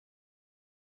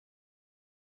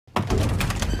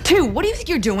2, what do you think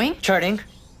you're doing? Charting.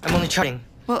 I'm only charting.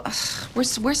 Well,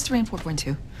 where's 3 and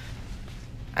 4.2?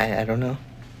 I don't know.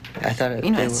 I thought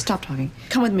You know, stop talking.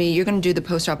 Come with me. You're gonna do the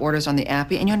post-op orders on the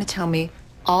appy, and you're gonna tell me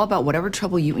all about whatever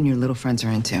trouble you and your little friends are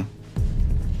into.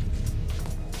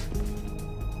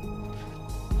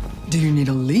 Do you need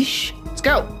a leash? Let's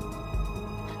go.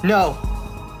 No.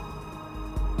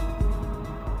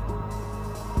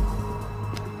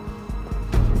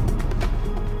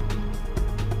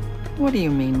 What do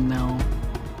you mean, no?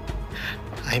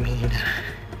 I mean,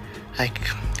 I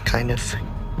kind of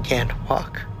can't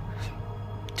walk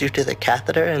due to the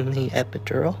catheter and the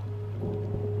epidural.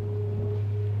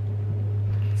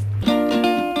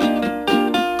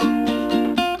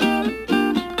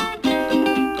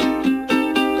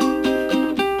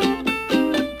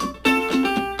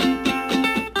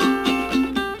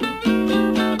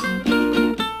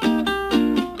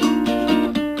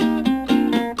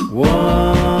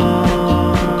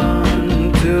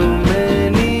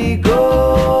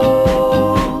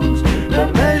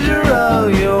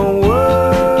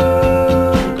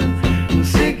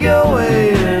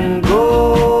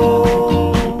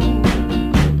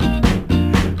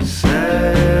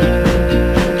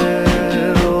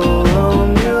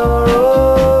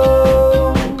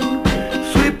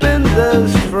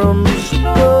 From the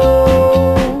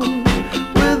stone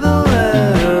with a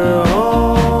letter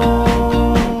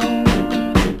home.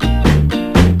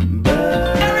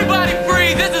 Everybody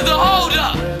breathe, this is a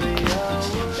hold-up!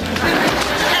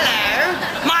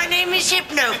 Hello, my name is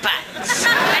Hypnopants.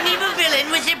 An evil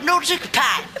villain with hypnotic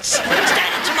pants.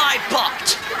 Stand into my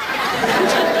butt.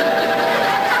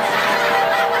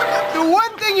 The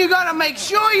one thing you gotta make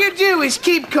sure you do is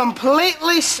keep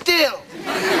completely still.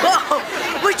 Oh,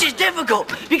 which is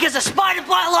difficult because a spider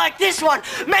bite like this one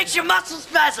makes your muscles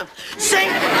spasm. See?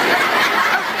 Where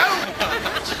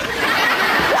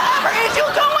are you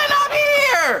going up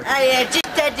here? I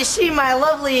just had to see my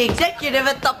lovely executive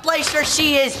at the place where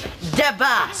she is the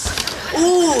boss.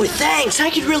 Ooh, thanks. I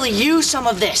could really use some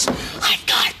of this. I've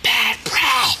got bad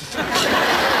breath.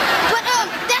 But,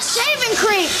 that's shaving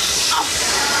cream.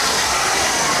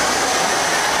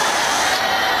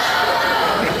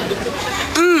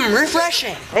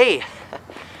 Refreshing. Hey,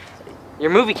 your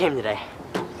movie came today.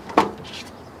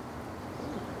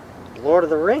 Lord of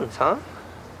the Rings, huh?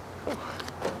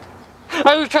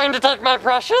 Are you trying to take my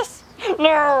precious?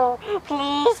 No,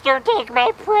 please don't take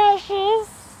my precious.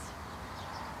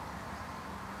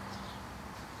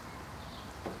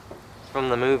 From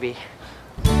the movie.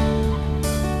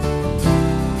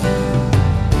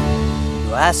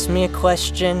 You asked me a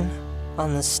question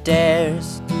on the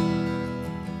stairs.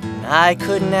 I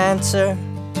couldn't answer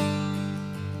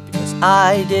because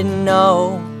I didn't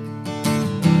know.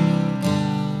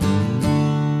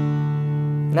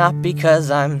 Not because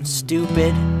I'm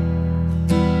stupid,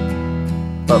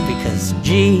 but because,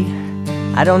 gee,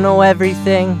 I don't know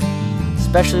everything,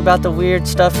 especially about the weird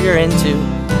stuff you're into.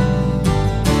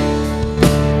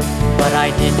 But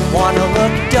I didn't want to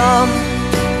look dumb.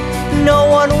 No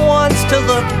one wants to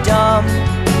look dumb.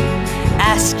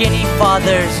 Ask any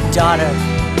father's daughter.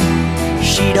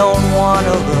 She don't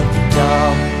wanna look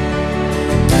dumb.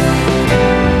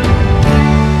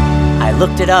 I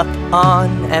looked it up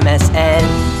on MSN.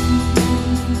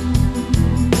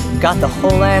 Got the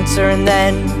whole answer and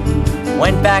then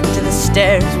went back to the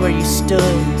stairs where you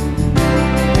stood.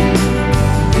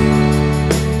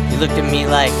 You looked at me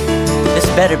like, this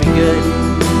better be good.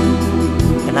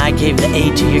 And I gave the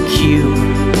A to your Q.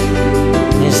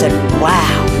 And you said,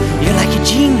 wow, you're like a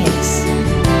genius.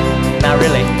 Not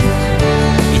really.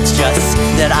 It's just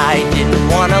that I didn't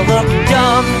want to look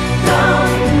dumb.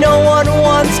 No one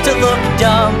wants to look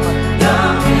dumb.